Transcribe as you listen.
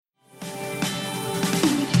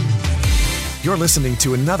You're listening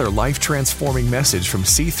to another life-transforming message from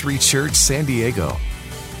C3 Church San Diego.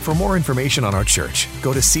 For more information on our church,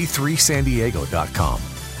 go to c3sandiego.com.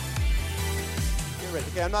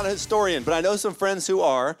 Okay, I'm not a historian, but I know some friends who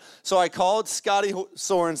are. So I called Scotty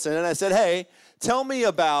Sorensen and I said, hey, tell me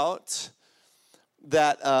about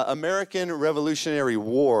that American Revolutionary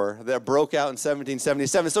War that broke out in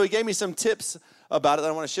 1777. So he gave me some tips about it that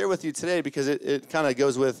I want to share with you today because it kind of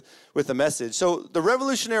goes with the message. So the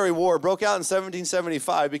Revolutionary War broke out in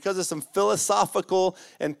 1775 because of some philosophical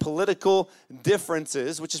and political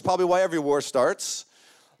differences, which is probably why every war starts.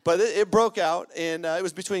 But it broke out, and it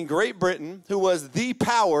was between Great Britain, who was the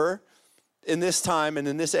power in this time and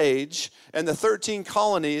in this age, and the 13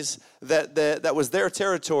 colonies that was their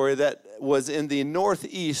territory that was in the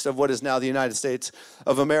northeast of what is now the United States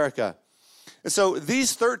of America. And so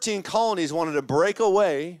these 13 colonies wanted to break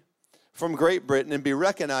away from Great Britain and be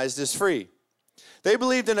recognized as free. They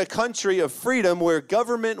believed in a country of freedom where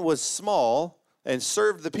government was small and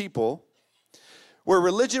served the people, where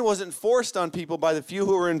religion wasn't forced on people by the few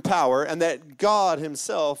who were in power, and that God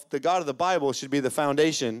himself, the God of the Bible, should be the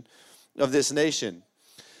foundation of this nation.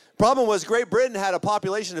 Problem was Great Britain had a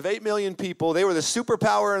population of 8 million people. They were the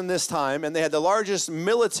superpower in this time, and they had the largest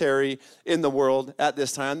military in the world at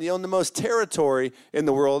this time. They owned the most territory in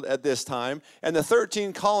the world at this time, and the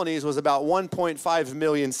 13 colonies was about 1.5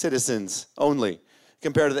 million citizens only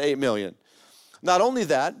compared to the 8 million. Not only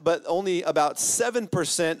that, but only about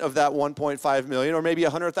 7% of that 1.5 million, or maybe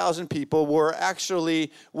 100,000 people, were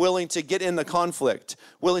actually willing to get in the conflict,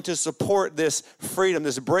 willing to support this freedom,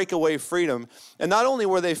 this breakaway freedom. And not only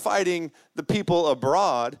were they fighting the people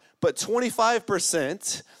abroad, but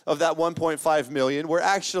 25% of that 1.5 million were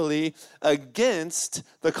actually against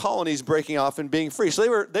the colonies breaking off and being free.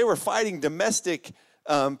 So they were fighting domestic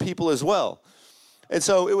people as well. And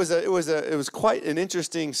so it was quite an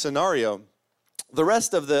interesting scenario. The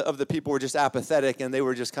rest of the people were just apathetic, and they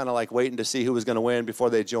were just kind of like waiting to see who was going to win before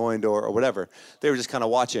they joined or whatever. They were just kind of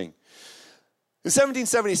watching. In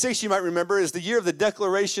 1776, you might remember, is the year of the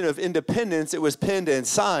Declaration of Independence. It was penned and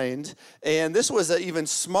signed, and this was an even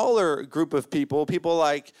smaller group of people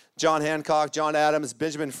like John Hancock, John Adams,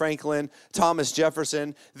 Benjamin Franklin, Thomas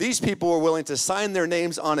Jefferson. These people were willing to sign their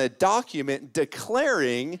names on a document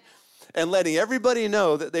declaring and letting everybody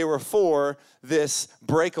know that they were for this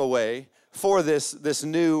breakaway, for this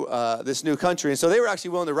new country. And so they were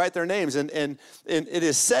actually willing to write their names. And it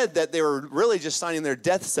is said that they were really just signing their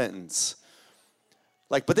death sentence.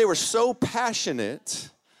 But they were so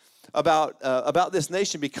passionate about this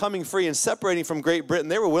nation becoming free and separating from Great Britain,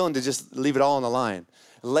 they were willing to just leave it all on the line,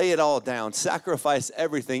 lay it all down, sacrifice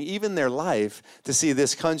everything, even their life, to see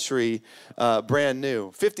this country brand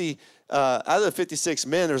new. Out of the 56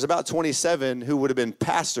 men, there was about 27 who would have been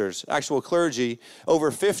pastors, actual clergy.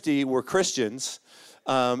 Over 50 were Christians.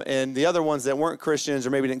 And the other ones that weren't Christians or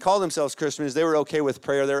maybe didn't call themselves Christians, they were okay with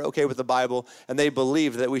prayer, they were okay with the Bible, and they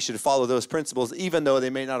believed that we should follow those principles, even though they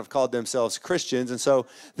may not have called themselves Christians. And so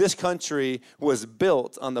this country was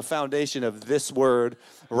built on the foundation of this word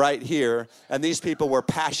right here, and these people were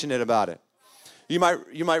passionate about it. You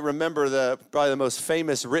might remember probably the most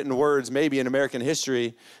famous written words maybe in American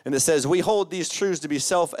history, and it says, "We hold these truths to be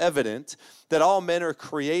self-evident, that all men are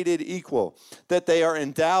created equal, that they are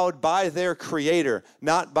endowed by their Creator,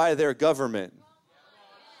 not by their government."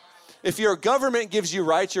 If your government gives you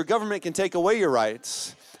rights, your government can take away your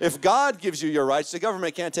rights. If God gives you your rights, the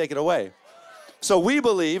government can't take it away. So we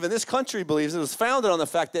believe, and this country believes, it was founded on the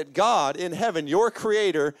fact that God in heaven, your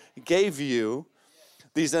Creator, gave you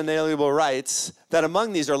these unalienable rights, that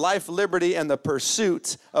among these are life, liberty, and the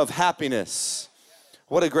pursuit of happiness.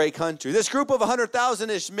 What a great country. This group of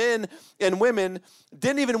 100,000-ish men and women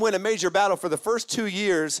didn't even win a major battle for the first 2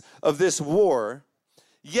 years of this war,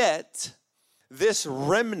 yet this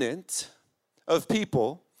remnant of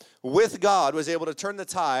people with God was able to turn the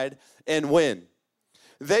tide and win.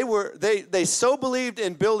 They so believed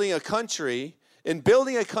in building a country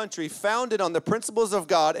founded on the principles of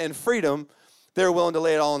God and freedom, they're willing to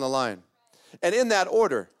lay it all on the line. And in that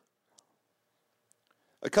order,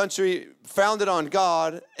 a country founded on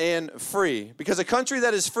God and free. Because a country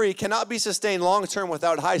that is free cannot be sustained long-term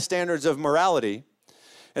without high standards of morality.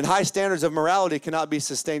 And high standards of morality cannot be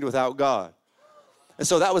sustained without God. And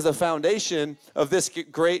so that was the foundation of this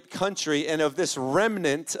great country and of this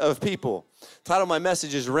remnant of people. The title of my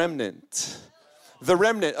message is Remnant. The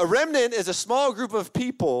remnant. A remnant is a small group of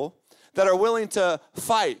people that are willing to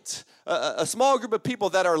fight. A small group of people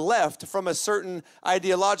that are left from a certain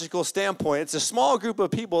ideological standpoint. It's a small group of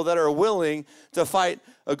people that are willing to fight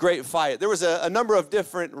a great fight. There was a number of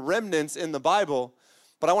different remnants in the Bible,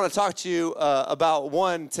 but I want to talk to you about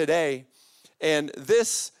one today. And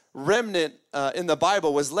this remnant in the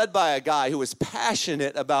Bible was led by a guy who was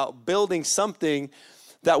passionate about building something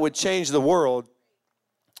that would change the world.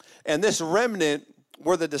 And this remnant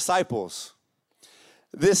were the disciples.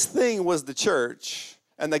 This thing was the church,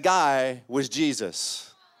 and the guy was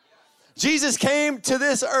Jesus. Jesus came to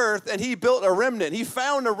this earth, and he built a remnant. He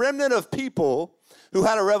found a remnant of people who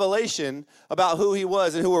had a revelation about who he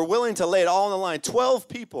was and who were willing to lay it all on the line. 12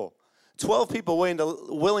 people willing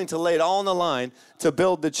to lay it all on the line to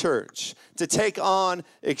build the church, to take on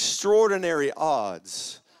extraordinary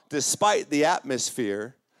odds, despite the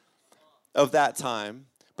atmosphere of that time,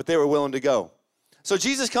 but they were willing to go. So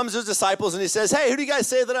Jesus comes to his disciples and he says, hey, who do you guys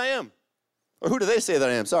say that I am? Or who do they say that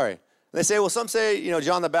I am? Sorry. And they say, well, some say,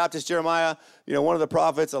 John the Baptist, Jeremiah, one of the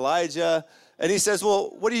prophets, Elijah. And he says,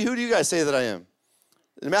 well, who do you guys say that I am?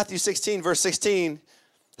 In Matthew 16, verse 16,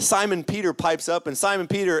 Simon Peter pipes up, and Simon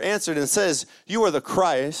Peter answered and says, you are the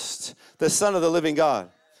Christ, the Son of the living God.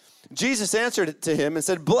 Jesus answered to him and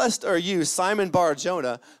said, blessed are you, Simon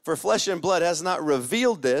Bar-Jonah, for flesh and blood has not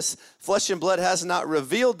revealed this. Flesh and blood has not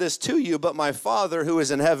revealed this to you, but my Father who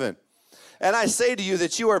is in heaven. And I say to you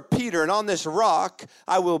that you are Peter, and on this rock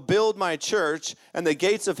I will build my church, and the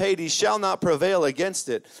gates of Hades shall not prevail against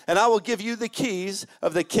it. And I will give you the keys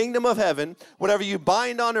of the kingdom of heaven. Whatever you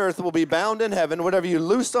bind on earth will be bound in heaven. Whatever you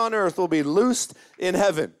loose on earth will be loosed in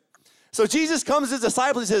heaven. So Jesus comes to his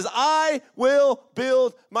disciples and says, I will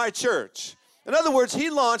build my church. In other words, he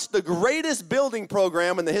launched the greatest building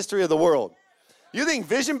program in the history of the world. You think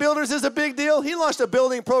Vision Builders is a big deal? He launched a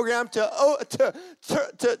building program to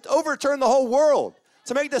overturn the whole world,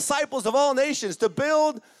 to make disciples of all nations, to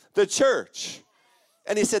build the church.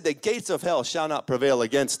 And he said, the gates of hell shall not prevail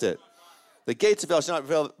against it. The gates of hell shall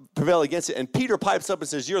not prevail against it. And Peter pipes up and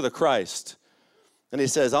says, you're the Christ. And he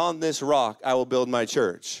says, on this rock I will build my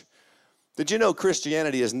church. Did you know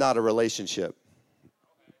Christianity is not a relationship?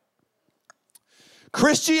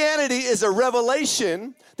 Christianity is a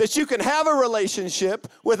revelation that you can have a relationship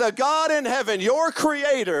with a God in heaven, your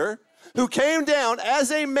creator, who came down as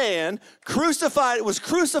a man, was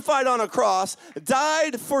crucified on a cross,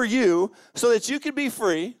 died for you so that you could be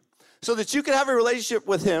free, so that you could have a relationship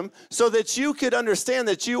with him, so that you could understand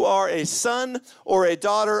that you are a son or a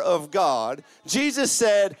daughter of God. Jesus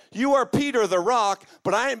said, you are Peter the rock,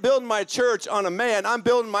 but I ain't building my church on a man. I'm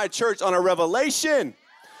building my church on a revelation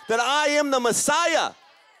that I am the Messiah.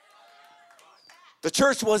 The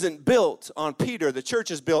church wasn't built on Peter. The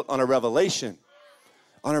church is built on a revelation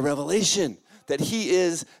that he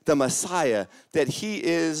is the Messiah, that he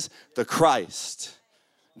is the Christ.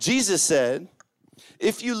 Jesus said,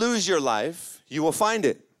 if you lose your life, you will find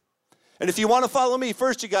it. And if you want to follow me,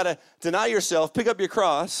 first you got to deny yourself, pick up your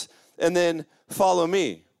cross, and then follow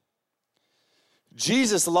me.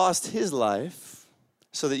 Jesus lost his life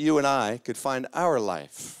so that you and I could find our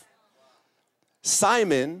life.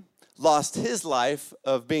 Simon lost his life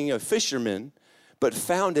of being a fisherman, but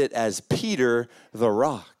found it as Peter the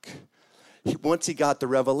rock. Once he got the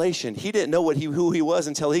revelation, he didn't know who he was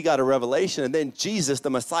until he got a revelation. And then Jesus, the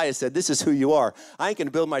Messiah, said, this is who you are. I ain't going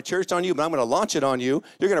to build my church on you, but I'm going to launch it on you.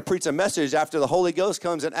 You're going to preach a message after the Holy Ghost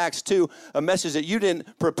comes in Acts 2, a message that you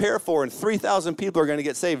didn't prepare for, and 3,000 people are going to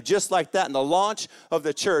get saved just like that in the launch of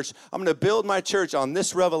the church. I'm going to build my church on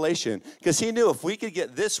this revelation, because he knew if we could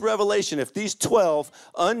get this revelation, if these 12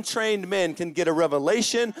 untrained men can get a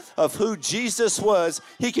revelation of who Jesus was,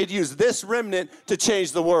 he could use this remnant to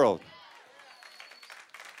change the world.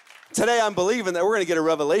 Today, I'm believing that we're going to get a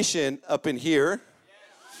revelation up in here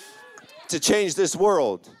to change this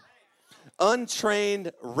world.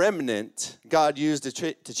 Untrained remnant God used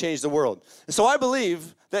to change the world. And so I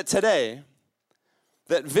believe that today,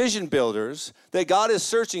 that Vision Builders, that God is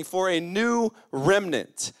searching for a new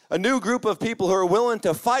remnant, a new group of people who are willing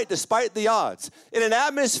to fight despite the odds. In an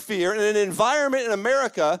atmosphere, in an environment in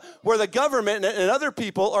America where the government and other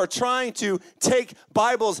people are trying to take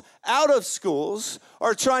Bibles out of schools,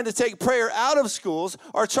 are trying to take prayer out of schools,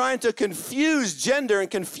 are trying to confuse gender and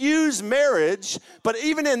confuse marriage. But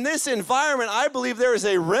even in this environment, I believe there is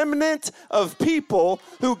a remnant of people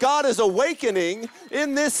who God is awakening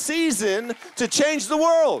in this season to change the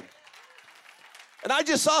world. And I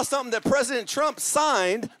just saw something that President Trump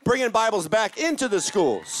signed, bringing Bibles back into the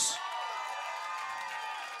schools.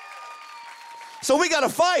 So we got to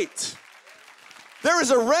fight. There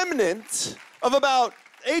is a remnant of about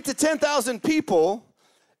 8,000 to 10,000 people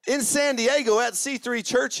in San Diego at C3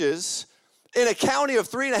 churches in a county of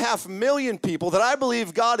 3.5 million people that I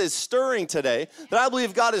believe God is stirring today, that I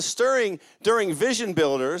believe God is stirring during Vision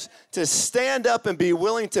Builders to stand up and be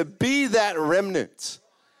willing to be that remnant,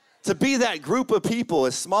 to be that group of people,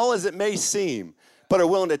 as small as it may seem, but are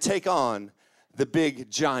willing to take on the big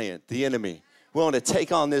giant, the enemy, willing to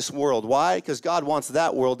take on this world. Why? Because God wants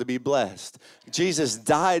that world to be blessed. Jesus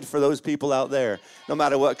died for those people out there. No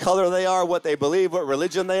matter what color they are, what they believe, what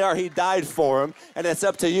religion they are, he died for them. And it's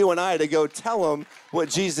up to you and I to go tell them what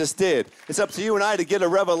Jesus did. It's up to you and I to get a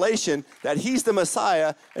revelation that he's the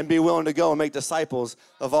Messiah and be willing to go and make disciples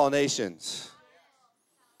of all nations.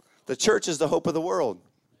 The church is the hope of the world.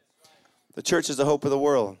 The church is the hope of the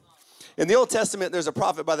world. In the Old Testament, there's a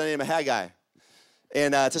prophet by the name of Haggai.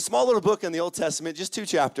 And it's a small little book in the Old Testament, just 2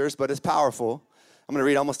 chapters, but it's powerful. I'm going to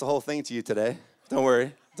read almost the whole thing to you today. Don't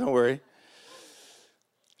worry. Don't worry.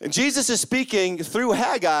 And Jesus is speaking through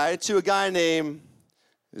Haggai to a guy named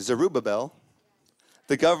Zerubbabel,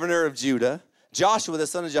 the governor of Judah, Joshua, the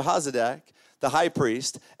son of Jehozadak, the high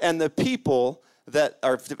priest, and the people that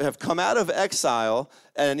have come out of exile,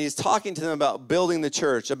 and he's talking to them about building the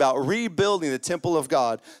church, about rebuilding the temple of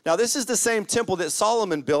God. Now, this is the same temple that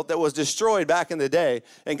Solomon built that was destroyed back in the day,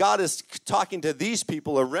 and God is talking to these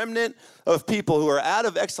people, a remnant of people who are out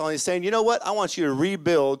of exile, and he's saying, you know what? I want you to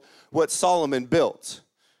rebuild what Solomon built.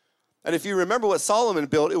 And if you remember what Solomon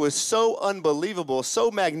built, it was so unbelievable, so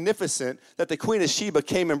magnificent, that the Queen of Sheba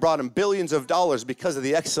came and brought him billions of dollars because of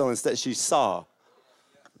the excellence that she saw.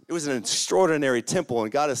 It was an extraordinary temple,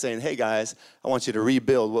 and God is saying, hey, guys, I want you to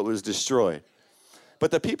rebuild what was destroyed.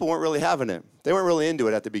 But the people weren't really having it. They weren't really into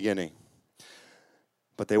it at the beginning.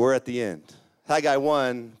 But they were at the end. Haggai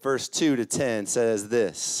 1, verse 2 to 10 says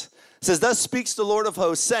this. It says, thus speaks the Lord of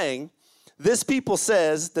hosts, saying, this people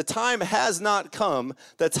says, the time has not come,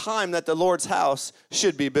 the time that the Lord's house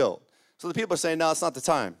should be built. So the people are saying, no, it's not the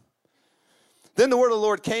time. Then the word of the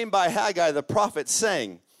Lord came by Haggai the prophet,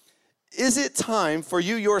 saying, is it time for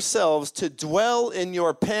you yourselves to dwell in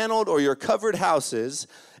your paneled or your covered houses,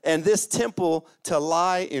 and this temple to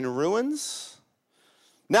lie in ruins?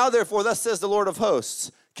 Now, therefore, thus says the Lord of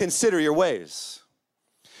hosts, consider your ways.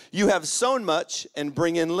 You have sown much and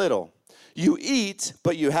bring in little. You eat,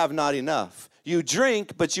 but you have not enough. You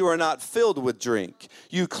drink, but you are not filled with drink.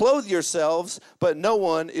 You clothe yourselves, but no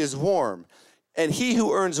one is warm. And he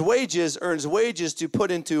who earns wages to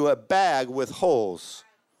put into a bag with holes.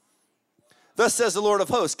 Thus says the Lord of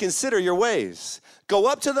hosts, consider your ways. Go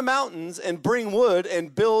up to the mountains and bring wood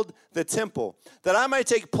and build the temple, that I might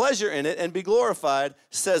take pleasure in it and be glorified,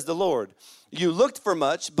 says the Lord. You looked for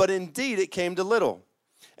much, but indeed it came to little.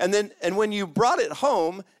 And when you brought it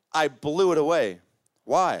home, I blew it away.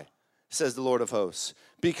 Why? Says the Lord of hosts.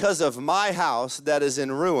 Because of my house that is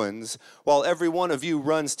in ruins, while every one of you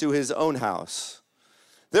runs to his own house.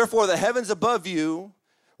 Therefore the heavens above you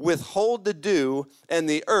withhold the dew, and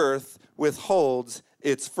the earth withholds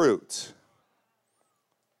its fruit.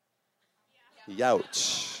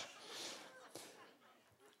 Youch.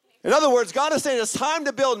 In other words, God is saying it's time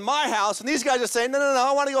to build my house, and these guys are saying, no,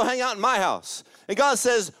 I want to go hang out in my house. And God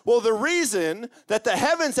says, well, the reason that the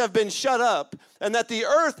heavens have been shut up and that the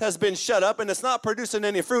earth has been shut up and it's not producing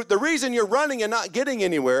any fruit, the reason you're running and not getting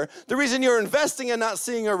anywhere, the reason you're investing and not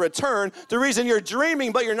seeing a return, the reason you're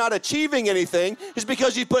dreaming but you're not achieving anything is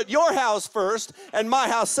because you put your house first and my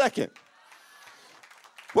house second.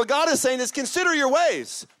 What God is saying is consider your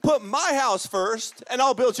ways. Put my house first and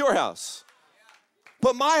I'll build your house.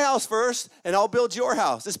 Put my house first and I'll build your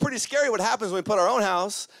house. It's pretty scary what happens when we put our own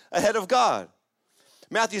house ahead of God.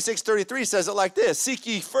 Matthew 6:33 says it like this, seek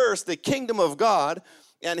ye first the kingdom of God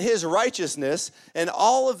and his righteousness, and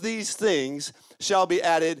all of these things shall be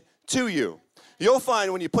added to you. You'll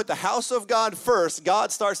find when you put the house of God first,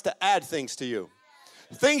 God starts to add things to you.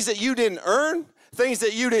 Things that you didn't earn, things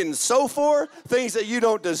that you didn't sow for, things that you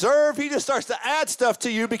don't deserve. He just starts to add stuff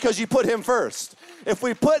to you because you put him first. If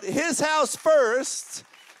we put his house first,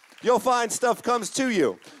 you'll find stuff comes to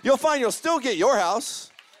you. You'll find you'll still get your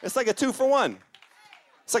house. It's like a 2-for-1.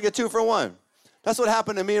 It's like a 2-for-1. That's what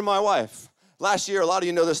happened to me and my wife. Last year, a lot of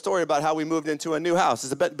you know the story about how we moved into a new house.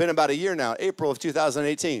 It's been about a year now, April of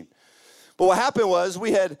 2018. But what happened was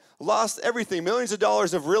we had lost everything, millions of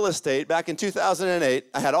dollars of real estate back in 2008.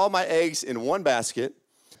 I had all my eggs in one basket,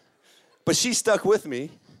 but she stuck with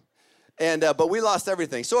me, but we lost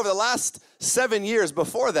everything. So over the last 7 years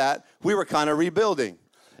before that, we were kind of rebuilding.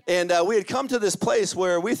 And we had come to this place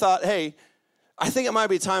where we thought, hey, I think it might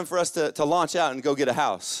be time for us to launch out and go get a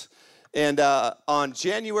house. And on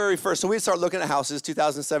January 1st, so we'd start looking at houses,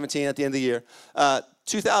 2017 at the end of the year.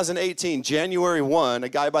 2018, January 1, a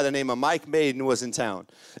guy by the name of Mike Maiden was in town.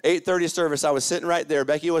 8:30 service, I was sitting right there.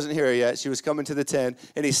 Becky wasn't here yet. She was coming to the 10.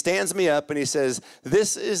 And he stands me up and he says,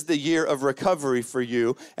 this is the year of recovery for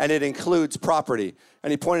you, and it includes property. And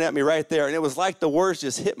he pointed at me right there, and it was like the words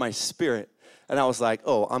just hit my spirit. And I was like,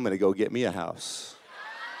 oh, I'm going to go get me a house.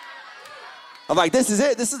 I'm like, this is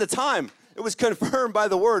it. This is the time. It was confirmed by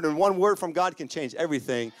the word, and one word from God can change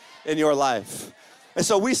everything in your life. And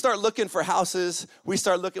so we start looking for houses. We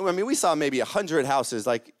saw maybe 100 houses,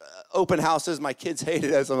 like open houses. My kids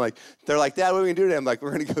hated us. They're like, Dad, what are we going to do today? I'm like,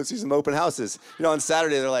 we're going to go see some open houses. On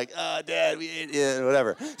Saturday, they're like, Dad,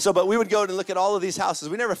 whatever. But we would go and look at all of these houses.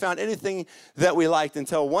 We never found anything that we liked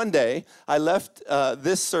until one day I left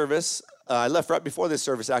this service. I left right before this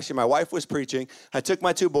service, actually. My wife was preaching. I took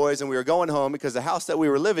my two boys, and we were going home because the house that we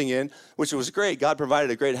were living in, which was great, God provided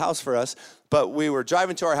a great house for us, but we were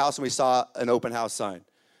driving to our house, and we saw an open house sign.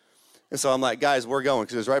 And so I'm like, guys, we're going,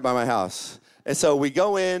 because it was right by my house. And so we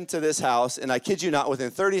go into this house, and I kid you not, within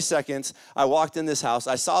 30 seconds, I walked in this house.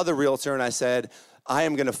 I saw the realtor, and I said, I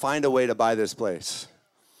am going to find a way to buy this place.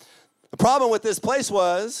 The problem with this place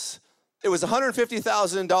was, it was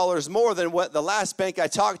 $150,000 more than what the last bank I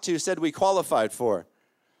talked to said we qualified for.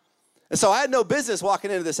 And so I had no business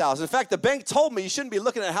walking into this house. In fact, the bank told me you shouldn't be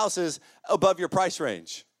looking at houses above your price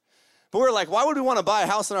range. But we were like, why would we want to buy a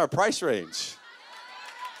house in our price range?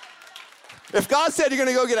 If God said you're going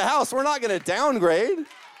to go get a house, we're not going to downgrade.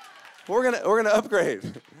 We're going to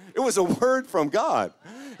upgrade. It was a word from God.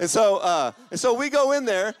 And so we go in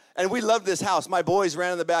there, and we love this house. My boys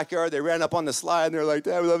ran in the backyard. They ran up on the slide, and they're like,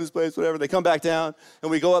 Dad, we love this place, whatever. They come back down,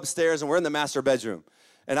 and we go upstairs, and we're in the master bedroom.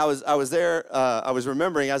 And I was there, I was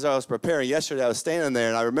remembering as I was preparing yesterday, I was standing there,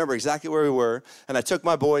 and I remember exactly where we were, and I took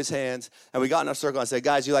my boys' hands, and we got in a circle, and I said,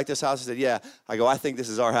 guys, you like this house? I said, yeah. I go, I think this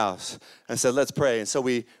is our house. And I said, let's pray. And so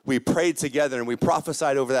we prayed together, and we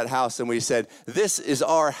prophesied over that house, and we said, this is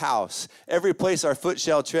our house. Every place our foot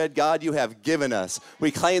shall tread, God, you have given us.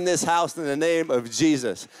 We claim this house in the name of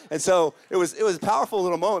Jesus. And so it was a powerful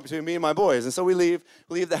little moment between me and my boys. And so we leave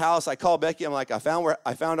the house. I call Becky. I'm like, I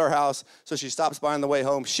found our house. So she stops by on the way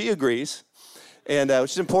home. She agrees, and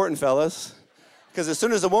which is important, fellas, because as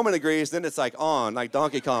soon as a woman agrees, then it's like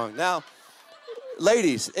Donkey Kong. Now,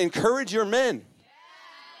 ladies, encourage your men.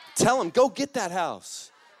 Tell them, go get that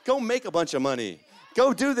house. Go make a bunch of money.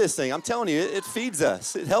 Go do this thing. I'm telling you, it feeds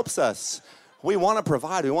us. It helps us. We want to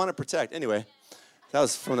provide. We want to protect. Anyway, that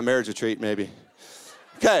was from the marriage retreat, maybe.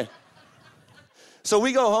 Okay. So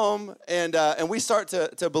we go home, and we start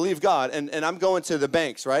to believe God, and I'm going to the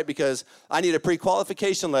banks, right, because I need a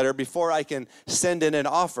pre-qualification letter before I can send in an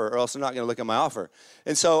offer, or else they're not going to look at my offer.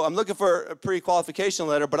 And so I'm looking for a pre-qualification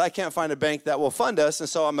letter, but I can't find a bank that will fund us, and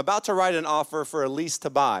so I'm about to write an offer for a lease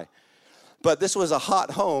to buy. But this was a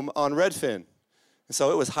hot home on Redfin, and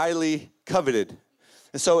so it was highly coveted.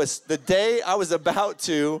 And so it's the day I was about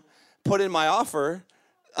to put in my offer,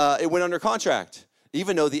 it went under contract.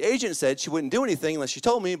 Even though the agent said she wouldn't do anything unless she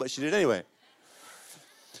told me, but she did anyway.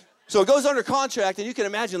 So it goes under contract, and you can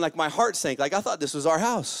imagine, like, my heart sank. Like, I thought this was our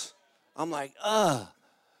house. I'm like,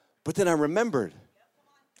 But then I remembered.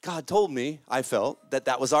 God told me, I felt,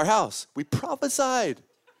 that was our house. We prophesied.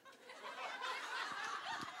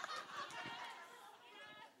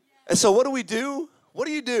 And so what do we do? What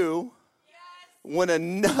do you do when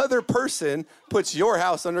another person puts your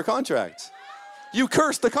house under contract? You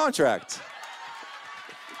curse the contract.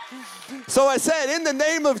 So I said, in the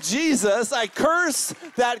name of Jesus, I curse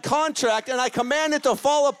that contract, and I command it to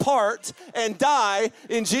fall apart and die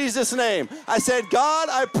in Jesus' name. I said, God,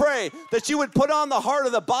 I pray that you would put on the heart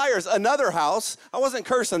of the buyers another house. I wasn't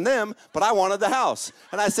cursing them, but I wanted the house.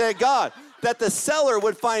 And I said, God, that the seller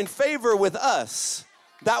would find favor with us.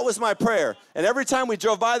 That was my prayer. And every time we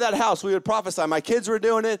drove by that house, we would prophesy. My kids were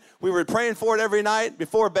doing it. We were praying for it every night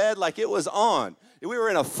before bed like it was on. We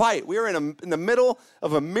were in a fight. We were in the middle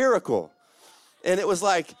of a miracle. And it was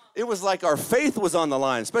like our faith was on the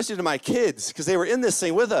line, especially to my kids, because they were in this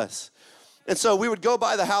thing with us. And so we would go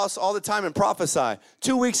by the house all the time and prophesy.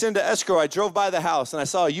 2 weeks into escrow, I drove by the house, and I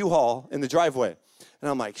saw a U-Haul in the driveway.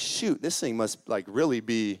 And I'm like, shoot, this thing must really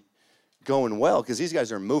be going well, because these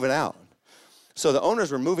guys are moving out. So the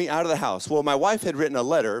owners were moving out of the house. Well, my wife had written a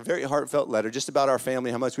letter, a very heartfelt letter, just about our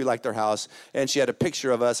family, how much we liked our house. And she had a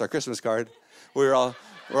picture of us, our Christmas card. We're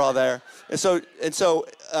all there. And so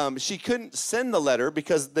she couldn't send the letter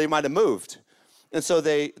because they might have moved. And so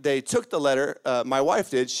they took the letter. My wife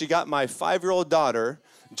did. She got my 5-year-old daughter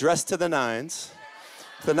dressed to the nines,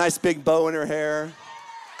 with a nice big bow in her hair,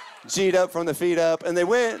 G'd up from the feet up. And they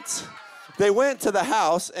went to the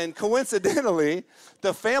house, and coincidentally,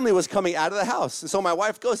 the family was coming out of the house. And so my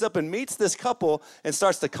wife goes up and meets this couple and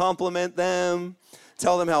starts to compliment them,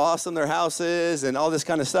 tell them how awesome their house is and all this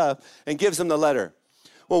kind of stuff, and gives them the letter.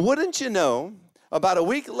 Well, wouldn't you know, about a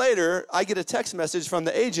week later, I get a text message from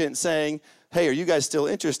the agent saying, hey, are you guys still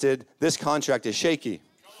interested? This contract is shaky.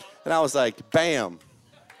 And I was like, bam.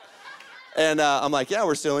 And I'm like, yeah,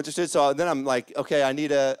 we're still interested. So then I'm like, okay, I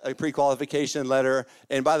need a pre-qualification letter.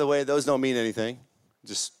 And by the way, those don't mean anything,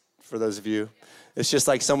 just for those of you. It's just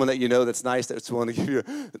like someone that you know that's nice, that's willing to give you,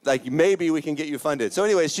 like maybe we can get you funded. So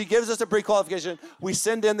anyways, she gives us a pre-qualification. We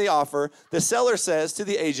send in the offer. The seller says to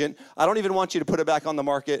the agent, I don't even want you to put it back on the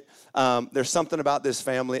market. There's something about this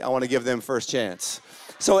family. I want to give them first chance.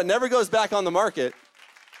 So it never goes back on the market.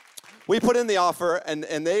 We put in the offer, and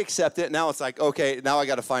they accept it. Now it's like, okay, now I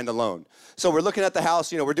got to find a loan. So we're looking at the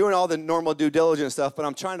house. You know, we're doing all the normal due diligence stuff, but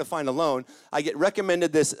I'm trying to find a loan. I get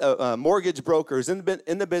recommended this mortgage broker who's in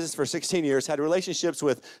the business for 16 years, had relationships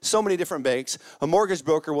with so many different banks. A mortgage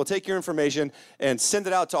broker will take your information and send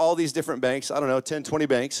it out to all these different banks, I don't know, 10, 20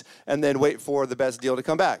 banks, and then wait for the best deal to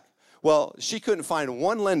come back. Well, she couldn't find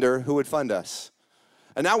one lender who would fund us.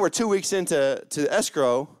 And now we're 2 weeks into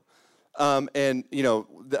escrow. And, you know,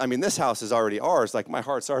 I mean, this house is already ours. Like, my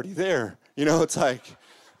heart's already there. You know, it's like,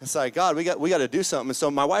 God, we got to do something. And so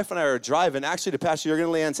my wife and I are driving actually to Pastor Jurgen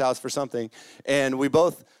and Leanne's house for something. And we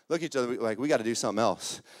both look at each other like, we got to do something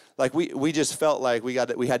else. Like, we just felt like we had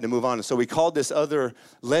to move on. And so we called this other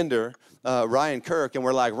lender, Ryan Kirk, and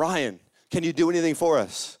we're like, Ryan, can you do anything for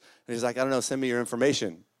us? And he's like, I don't know, send me your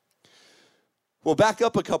information. We'll back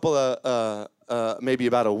up a couple of, maybe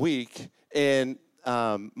about a week, and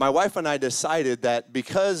my wife and I decided that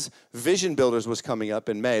because Vision Builders was coming up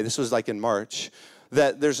in May, this was like in March,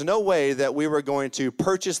 that there's no way that we were going to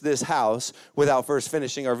purchase this house without first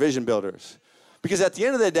finishing our Vision Builders. Because at the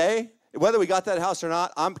end of the day, whether we got that house or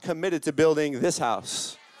not, I'm committed to building this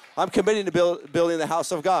house. I'm committed to building the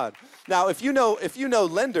house of God. Now, if you know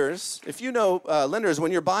lenders,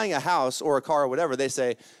 when you're buying a house or a car or whatever, they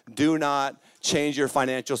say, do not change your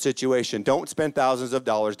financial situation. Don't spend thousands of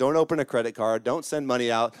dollars. Don't open a credit card. Don't send money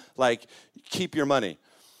out. Like, keep your money.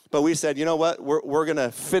 But we said, you know what? We're going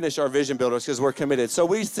to finish our Vision Builders because we're committed. So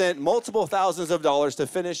we sent multiple thousands of dollars to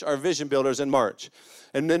finish our Vision Builders in March.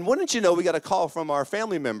 And then wouldn't you know, we got a call from our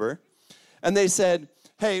family member, and they said,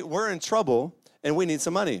 hey, we're in trouble, and we need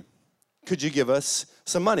some money. Could you give us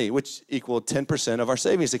some money, which equaled 10% of our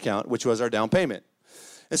savings account, which was our down payment.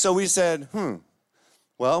 And so we said,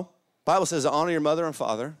 well, Bible says honor your mother and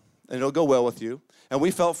father, and it'll go well with you. And we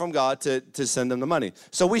felt from God to send them the money.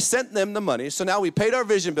 So we sent them the money. So now we paid our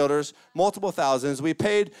Vision Builders multiple thousands. We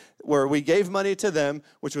gave money to them,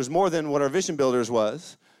 which was more than what our Vision Builders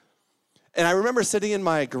was. And I remember sitting in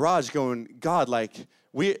my garage going, God, like,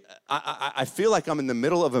 I feel like I'm in the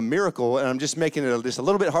middle of a miracle, and I'm just making it just a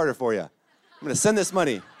little bit harder for you. I'm going to send this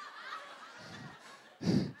money.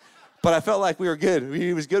 But I felt like we were good.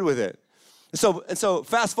 He was good with it. And so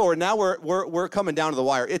fast forward, now we're coming down to the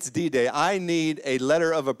wire. It's D-Day. I need a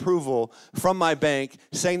letter of approval from my bank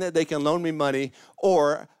saying that they can loan me money,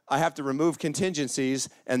 or I have to remove contingencies.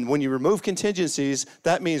 And when you remove contingencies,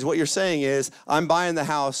 that means what you're saying is, I'm buying the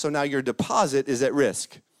house, so now your deposit is at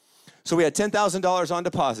risk. So we had $10,000 on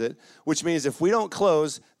deposit, which means if we don't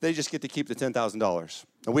close, they just get to keep the $10,000,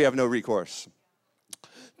 and we have no recourse.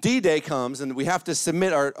 D-Day comes, and we have to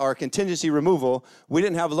submit our contingency removal. We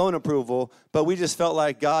didn't have loan approval, but we just felt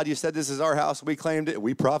like, God, you said this is our house. We claimed it.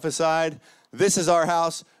 We prophesied. This is our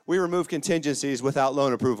house. We remove contingencies without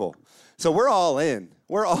loan approval. So we're all in.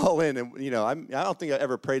 We're all in. And, you know, I don't think I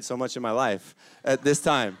ever prayed so much in my life at this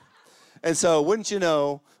time. And so wouldn't you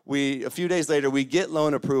know, a few days later, we get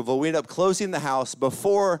loan approval. We end up closing the house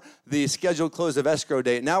before the scheduled close of escrow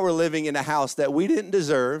date. Now we're living in a house that we didn't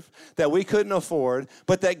deserve, that we couldn't afford,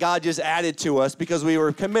 but that God just added to us because we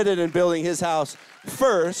were committed in building his house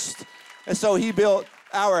first. And so he built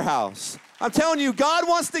our house. I'm telling you, God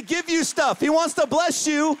wants to give you stuff. He wants to bless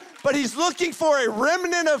you, but he's looking for a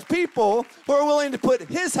remnant of people who are willing to put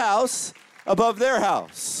his house above their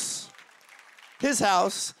house. His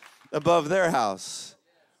house above their house.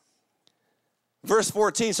 Verse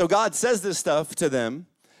 14, so God says this stuff to them,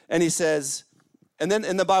 and he says, and then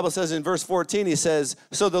in the Bible says in verse 14, he says,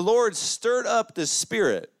 so the Lord stirred up the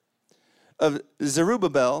spirit of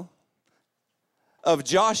Zerubbabel, of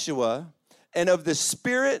Joshua, and of the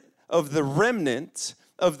spirit of the remnant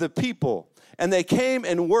of the people. And they came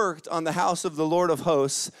and worked on the house of the Lord of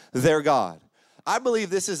hosts, their God. I believe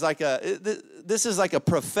this is like a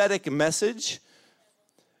prophetic message,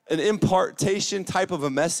 an impartation type of a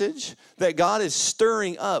message that God is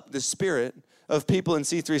stirring up the spirit of people in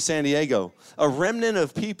C3 San Diego, a remnant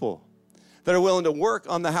of people that are willing to work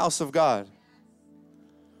on the house of God.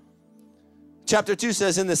 Chapter 2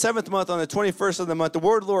 says, in the 7th month, on the 21st of the month, the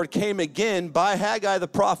word of the Lord came again by Haggai the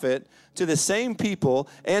prophet to the same people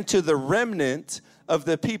and to the remnant of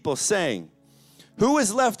the people, saying, who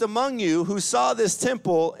is left among you who saw this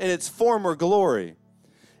temple in its former glory?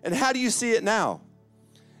 And how do you see it now?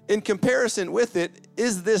 in comparison with it,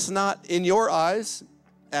 is this not in your eyes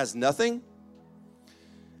as nothing?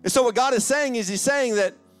 And so what God is saying is he's saying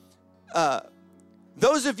that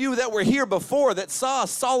those of you that were here before that saw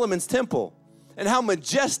Solomon's temple and how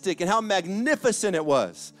majestic and how magnificent it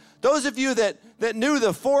was, those of you that knew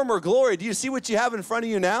the former glory, do you see what you have in front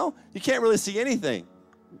of you now? You can't really see anything.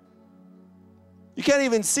 You can't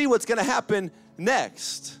even see what's going to happen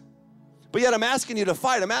next. But yet I'm asking you to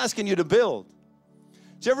fight. I'm asking you to build.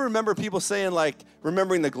 Do you ever remember people saying, like,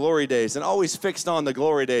 remembering the glory days and always fixed on the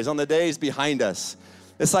glory days, on the days behind us?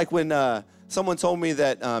 It's like when someone told me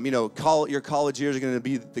that, your college years are going to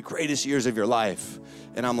be the greatest years of your life.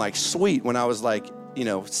 And I'm like, sweet, when I was like,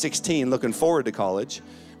 16, looking forward to college.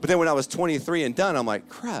 But then when I was 23 and done, I'm like,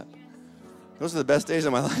 crap, those are the best days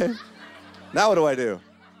of my life. Now what do I do?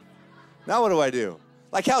 Now what do I do?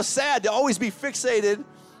 Like, how sad to always be fixated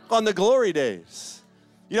on the glory days.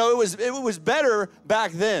 It was better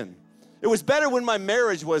back then. It was better when my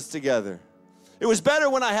marriage was together. It was better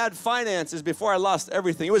when I had finances before I lost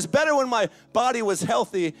everything. It was better when my body was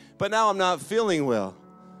healthy, but now I'm not feeling well.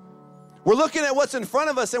 We're looking at what's in front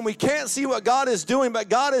of us and we can't see what God is doing, but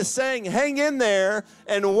God is saying, hang in there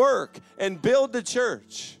and work and build the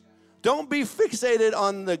church. Don't be fixated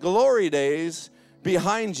on the glory days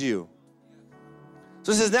behind you.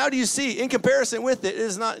 So it says, now do you see, in comparison with it, it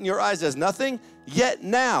is not in your eyes as nothing, yet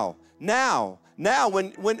now,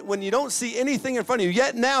 when you don't see anything in front of you,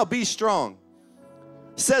 yet now be strong,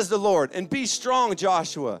 says the Lord. And be strong,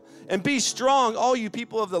 Joshua, and be strong, all you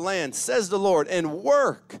people of the land, says the Lord, and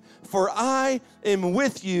work, for I am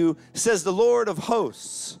with you, says the Lord of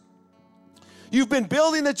hosts. You've been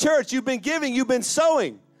building the church, you've been giving, you've been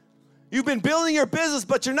sowing. You've been building your business,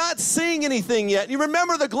 but you're not seeing anything yet. You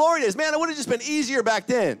remember the glory days. Man, it would have just been easier back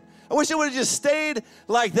then. I wish it would have just stayed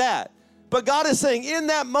like that. But God is saying, in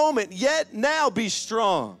that moment, yet now be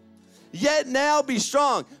strong. Yet now be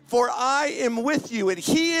strong, for I am with you. And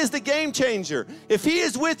he is the game changer. If he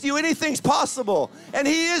is with you, anything's possible. And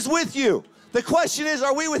he is with you. The question is,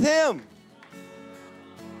 are we with him?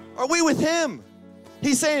 Are we with him?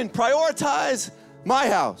 He's saying, prioritize my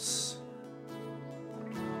house.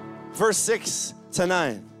 Verse 6 to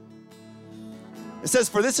 9. It says,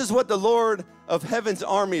 for this is what the Lord of heaven's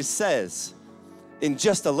armies says, in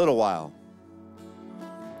just a little while.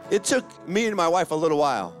 It took me and my wife a little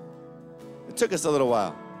while. It took us a little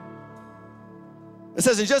while. It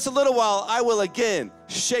says, in just a little while, I will again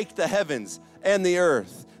shake the heavens and the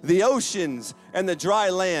earth, the oceans and the dry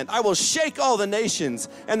land. I will shake all the nations,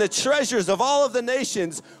 and the treasures of all of the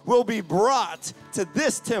nations will be brought to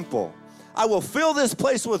this temple. I will fill this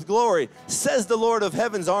place with glory, says the Lord of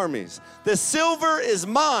heaven's armies. The silver is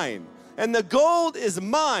mine, and the gold is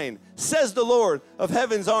mine, says the Lord of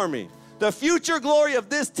heaven's army. The future glory of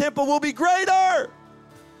this temple will be greater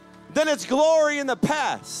than its glory in the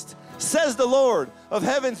past, says the Lord of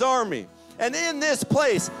heaven's army. And in this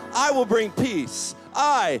place I will bring peace.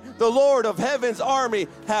 I, the Lord of heaven's army,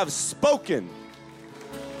 have spoken.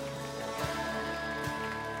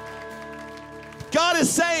 God is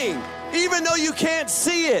saying, even though you can't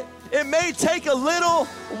see it, it may take a little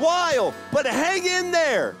while, but hang in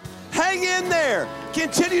there. Hang in there.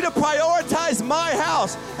 Continue to prioritize my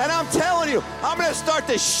house. And I'm telling you, I'm going to start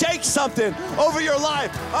to shake something over your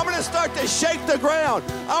life. I'm going to start to shake the ground.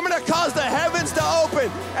 I'm going to cause the heavens to open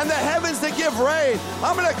and the heavens to give rain.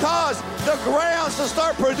 I'm going to cause the grounds to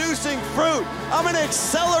start producing fruit. I'm going to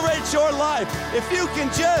accelerate your life. If you can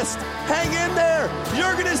just hang in there,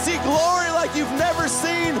 you're going to see glory like you've never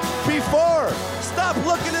seen before. Stop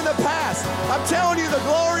looking in the past. I'm telling you, the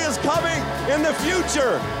glory is coming in the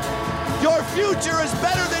future. Your future is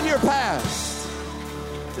better than your past.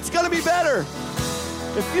 It's going to be better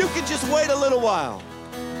if you can just wait a little while.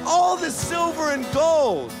 All the silver and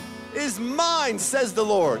gold is mine, says the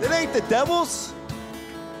Lord. It ain't the devil's.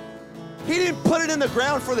 He didn't put it in the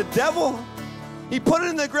ground for the devil. He put it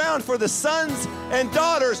in the ground for the sons and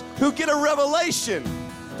daughters who get a revelation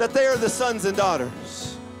that they are the sons and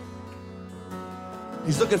daughters.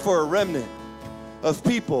 He's looking for a remnant of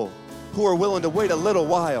people who are willing to wait a little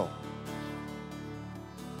while.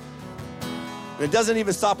 And it doesn't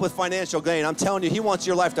even stop with financial gain. I'm telling you, he wants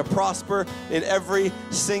your life to prosper in every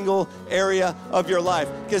single area of your life.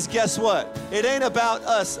 Because guess what? It ain't about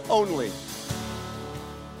us only.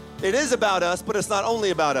 It is about us, but it's not only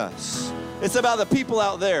about us. It's about the people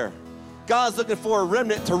out there. God's looking for a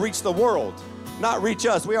remnant to reach the world, not reach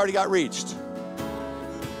us. We already got reached.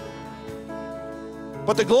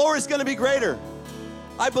 But the glory is going to be greater.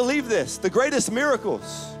 I believe this. The greatest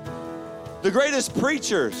miracles, the greatest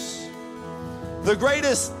preachers, the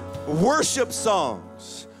greatest worship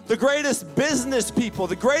songs the greatest business people,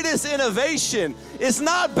 the greatest innovation is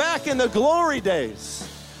not back in the glory days.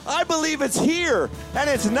 I believe it's here, and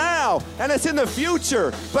it's now, and it's in the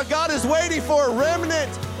future. But God is waiting for a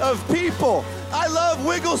remnant of people. I love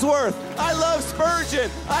Wigglesworth. I love Spurgeon.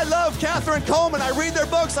 I love Catherine Coleman. I read their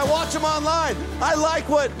books. I watch them online. I like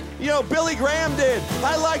what, Billy Graham did.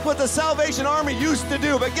 I like what the Salvation Army used to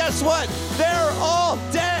do. But guess what? They're all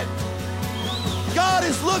dead. God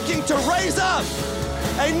is looking to raise up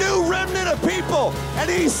a new remnant of people. And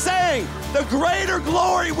he's saying the greater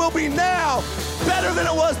glory will be now better than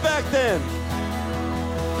it was back then.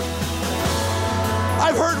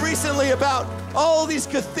 I've heard recently about all these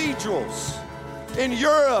cathedrals in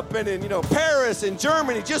Europe and in, Paris and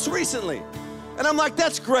Germany just recently. And I'm like,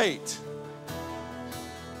 that's great.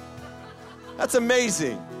 That's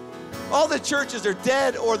amazing. All the churches are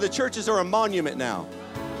dead, or the churches are a monument now.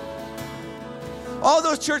 All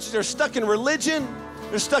those churches are stuck in religion.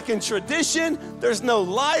 They're stuck in tradition. There's no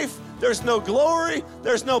life. There's no glory.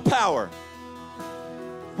 There's no power.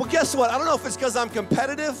 Well, guess what? I don't know if it's because I'm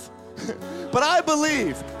competitive, but I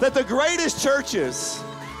believe that the greatest churches,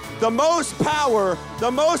 the most power, the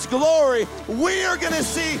most glory, we are going to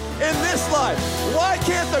see in this life. Why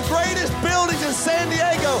can't the greatest buildings in San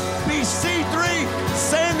Diego be C3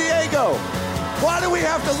 San Diego? Why do we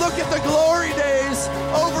have to look at the glory days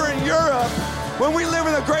over in Europe when we live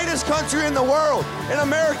in the greatest country in the world, in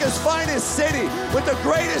America's finest city, with the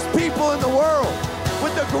greatest people in the world,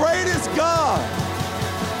 with the greatest God?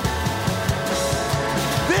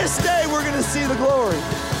 This day we're going to see the glory.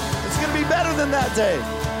 It's going to be better than that day.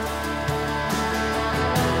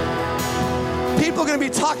 People are going to be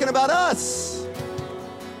talking about us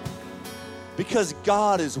because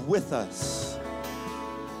God is with us.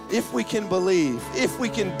 If we can believe, if we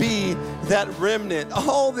can be that remnant,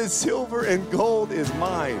 all this silver and gold is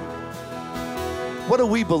mine. What are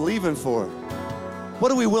we believing for?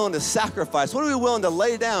 What are we willing to sacrifice? What are we willing to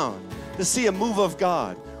lay down to see a move of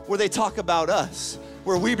God where they talk about us,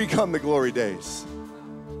 where we become the glory days?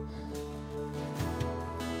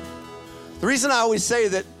 The reason I always say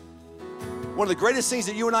that one of the greatest things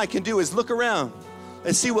that you and I can do is look around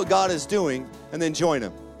and see what God is doing and then join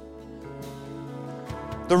him.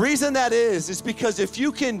 The reason that is because if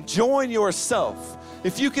you can join yourself,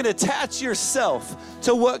 if you can attach yourself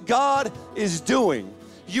to what God is doing,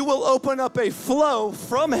 you will open up a flow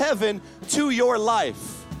from heaven to your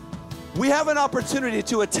life. We have an opportunity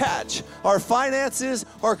to attach our finances,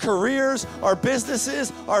 our careers, our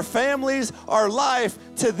businesses, our families, our life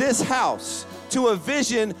to this house, to a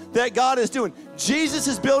vision that God is doing. Jesus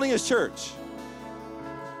is building his church.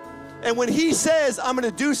 And when he says, I'm going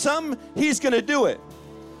to do something, he's going to do it.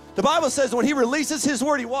 The Bible says when he releases his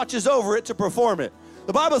word, he watches over it to perform it.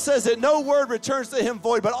 The Bible says that no word returns to him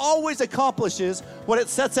void, but always accomplishes what it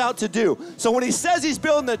sets out to do. So when he says he's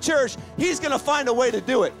building the church, he's going to find a way to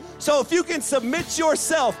do it. So if you can submit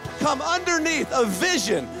yourself, come underneath a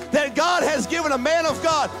vision that God has given a man of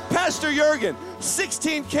God, Pastor Jurgen,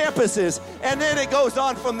 16 campuses, and then it goes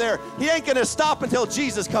on from there. He ain't going to stop until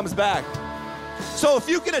Jesus comes back. So if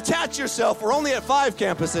you can attach yourself, we're only at 5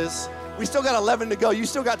 campuses. We still got 11 to go. You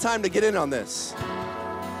still got time to get in on this.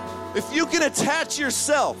 If you can attach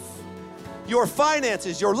yourself, your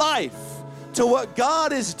finances, your life, to what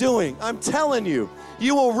God is doing, I'm telling you,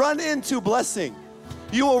 you will run into blessing.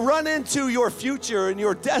 You will run into your future and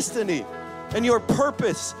your destiny and your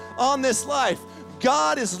purpose on this life.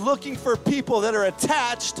 God is looking for people that are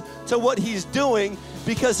attached to what he's doing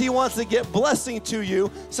because he wants to get blessing to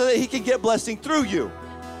you so that he can get blessing through you.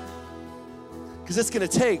 Because it's going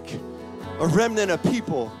to take a remnant of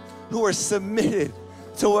people who are submitted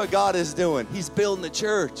to what God is doing. He's building the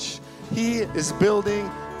church. He is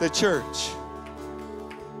building the church.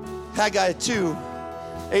 Haggai 2,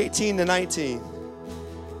 18 to 19.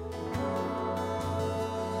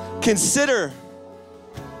 Consider,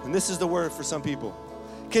 and this is the word for some people,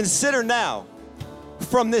 consider now,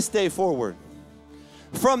 from this day forward,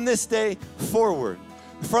 from this day forward,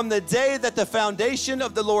 from the day that the foundation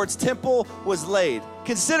of the Lord's temple was laid.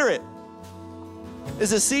 Consider it.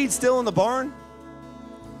 Is the seed still in the barn?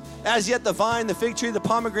 As yet the vine, the fig tree, the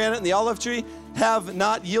pomegranate, and the olive tree have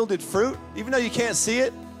not yielded fruit, even though you can't see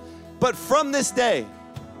it. But from this day,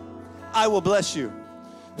 I will bless you.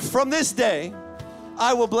 From this day,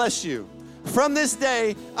 I will bless you. From this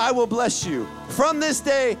day, I will bless you. From this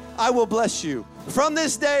day, I will bless you. From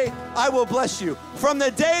this day, I will bless you. From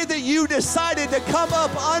the day that you decided to come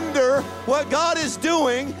up under what God is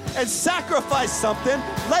doing and sacrifice something,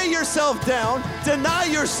 lay yourself down, deny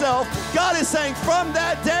yourself, God is saying, from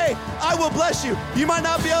that day, I will bless you. You might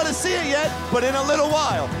not be able to see it yet, but in a little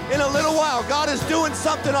while, God is doing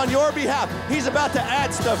something on your behalf. He's about to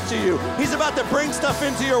add stuff to you. He's about to bring stuff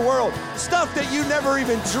into your world, stuff that you never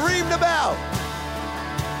even dreamed about.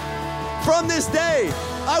 From this day,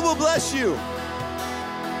 I will bless you.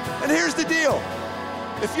 And here's the deal.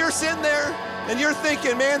 If you're sitting there and you're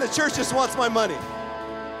thinking, man, the church just wants my money.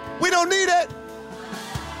 We don't need it.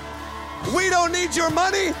 We don't need your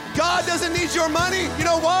money. God doesn't need your money. You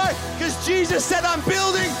know why? Because Jesus said, I'm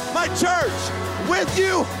building my church with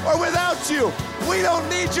you or without you. We don't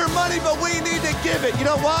need your money, but we need to give it. You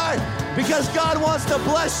know why? Because God wants to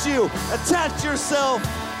bless you. Attach yourself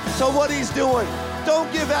to what he's doing.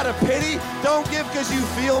 Don't give out of pity. Don't give because you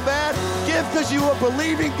feel bad. Give because you are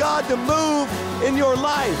believing God to move in your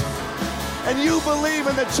life. And you believe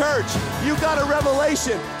in the church. You got a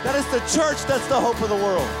revelation that it's the church that's the hope of the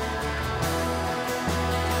world.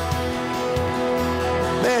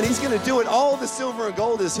 Man, he's going to do it. All the silver and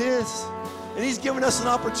gold is his. And he's given us an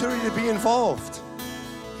opportunity to be involved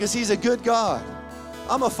because he's a good God.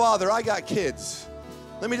 I'm a father. I got kids.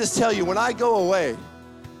 Let me just tell you, when I go away,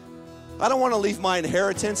 I don't want to leave my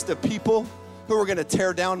inheritance to people who are going to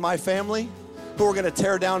tear down my family, who are going to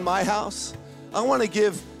tear down my house. I want to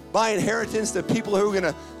give my inheritance to people who are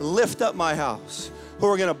going to lift up my house, who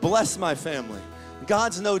are going to bless my family.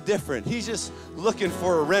 God's no different. He's just looking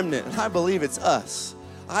for a remnant, and I believe it's us.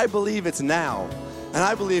 I believe it's now, and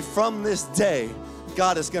I believe from this day,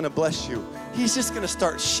 God is going to bless you. He's just going to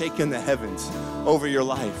start shaking the heavens over your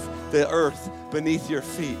life, the earth beneath your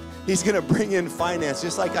feet. He's going to bring in finance,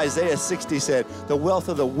 just like Isaiah 60 said, the wealth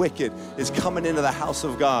of the wicked is coming into the house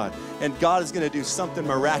of God. And God is going to do something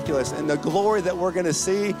miraculous. And the glory that we're going to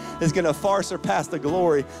see is going to far surpass the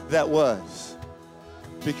glory that was.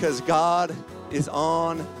 Because God is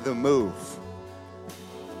on the move.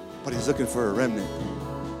 But he's looking for a remnant.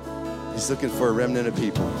 He's looking for a remnant of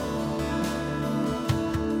people.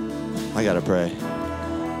 I got to pray.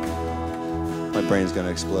 My brain's going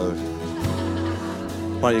to explode.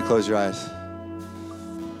 Why don't you close your eyes?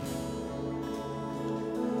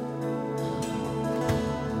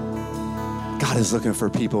 God is looking for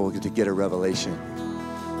people to get a revelation.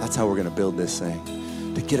 That's how we're going to build this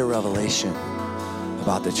thing. To get a revelation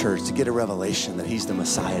about the church, to get a revelation that he's the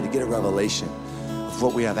Messiah, to get a revelation of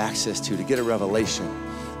what we have access to get a revelation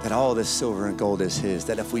that all this silver and gold is his,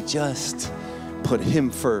 that if we just put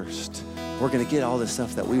him first, we're going to get all the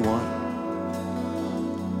stuff that we want.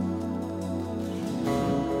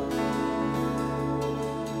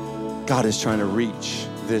 God is trying to reach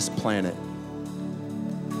this planet.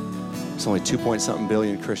 It's only 2-point-something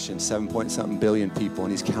billion Christians, 7-point-something billion people,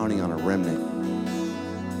 and he's counting on a remnant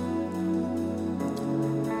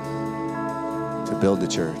to build the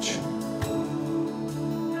church.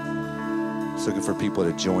 He's looking for people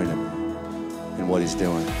to join him in what he's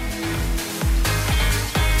doing.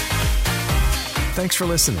 Thanks for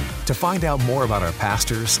listening. To find out more about our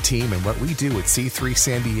pastors, team, and what we do at C3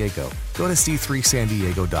 San Diego, go to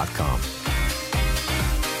c3sandiego.com.